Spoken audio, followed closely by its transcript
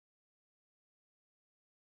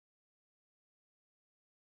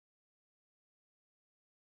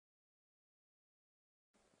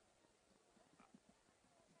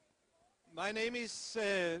My name is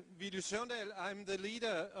Søvndal. I'm the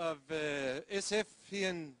leader of SF here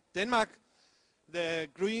in Denmark, the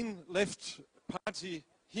Green Left Party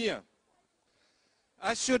here.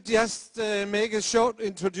 I should just make a short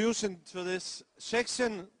introduction to this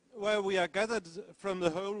section where we are gathered from the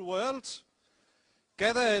whole world,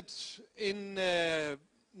 gathered in the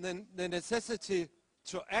necessity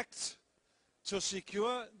to act, to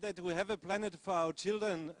secure that we have a planet for our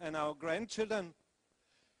children and our grandchildren,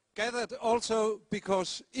 gathered also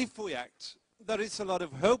because if we act, there is a lot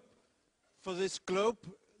of hope for this globe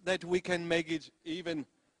that we can make it even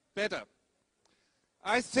better.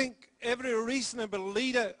 I think every reasonable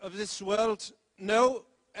leader of this world know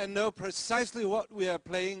precisely what we are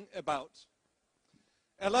playing about.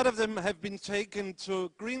 A lot of them have been taken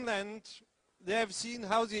to Greenland. They have seen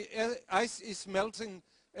how the ice is melting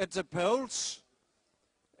at the poles.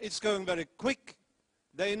 It's going very quick.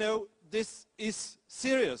 They know this is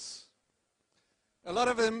serious. A lot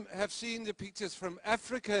of them have seen the pictures from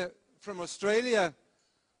Africa, from Australia,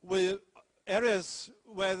 with areas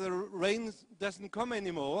where the rain doesn't come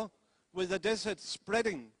anymore, with the desert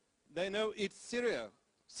spreading. They know it's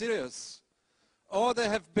serious. Or they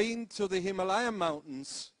have been to the Himalayan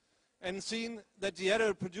mountains and seen that the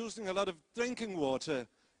area producing a lot of drinking water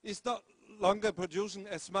is not longer producing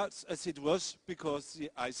as much as it was because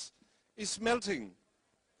the ice is melting.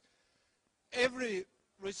 Every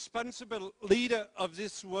responsible leader of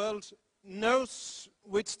this world knows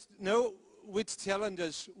which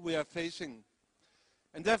challenges we are facing.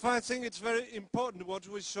 And therefore I think it's very important what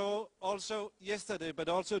we saw also yesterday, but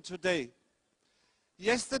also today.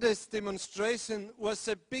 Yesterday's demonstration was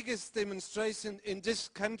the biggest demonstration in this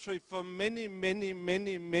country for many, many,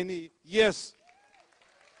 many, many years.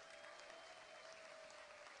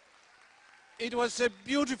 It was a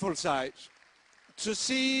beautiful sight to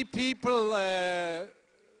see people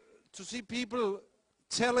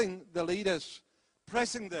telling the leaders,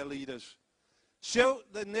 pressing their leaders, show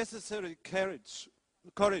the necessary courage,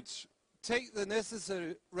 take the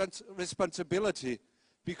necessary responsibility,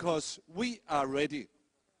 because we are ready.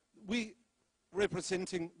 We,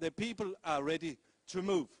 representing the people, are ready to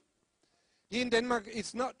move. Here in Denmark,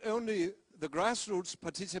 it's not only the grassroots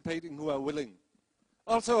participating who are willing.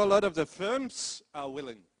 Also, a lot of the firms are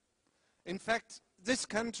willing. In fact, this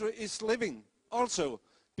country is living also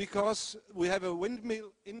because we have a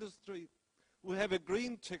windmill industry, we have a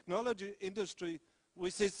green technology industry,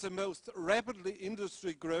 which is the most rapidly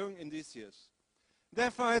industry growing in these years.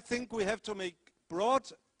 Therefore, I think we have to make broad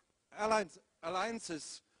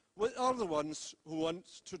alliances with all the ones who want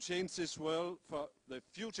to change this world for the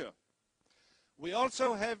future. We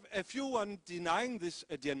also have a few ones denying this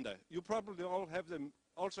agenda. You probably all have them,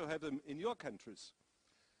 also have them in your countries.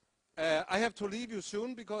 I have to leave you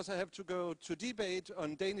soon because I have to go to debate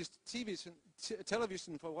on Danish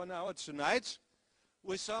television for 1 hour tonight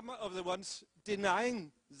with some of the ones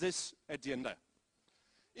denying this agenda.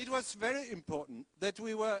 It was very important that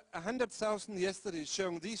we were 100,000 yesterday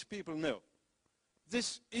showing these people, no,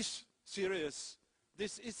 this is serious,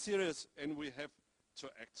 and we have to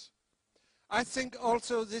act. I think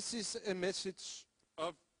also this is a message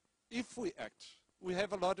of if we act, we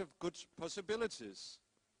have a lot of good possibilities.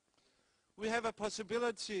 We have a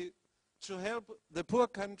possibility to help the poor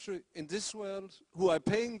country in this world who are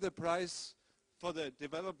paying the price for the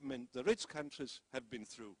development the rich countries have been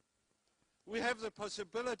through. We have the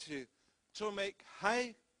possibility to make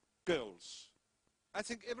high goals. I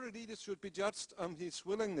think every leader should be judged on his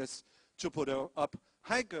willingness to put up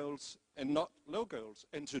high goals and not low goals,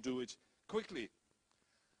 and to do it quickly.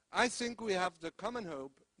 I think we have the common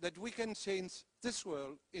hope that we can change this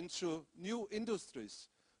world into new industries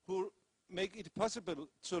who make it possible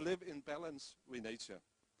to live in balance with nature.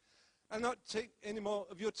 I'll not take any more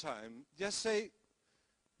of your time. Just say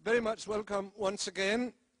very much welcome once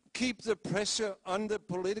again. Keep the pressure on the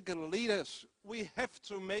political leaders. We have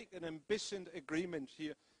to make an ambitious agreement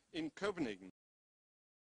here in Copenhagen.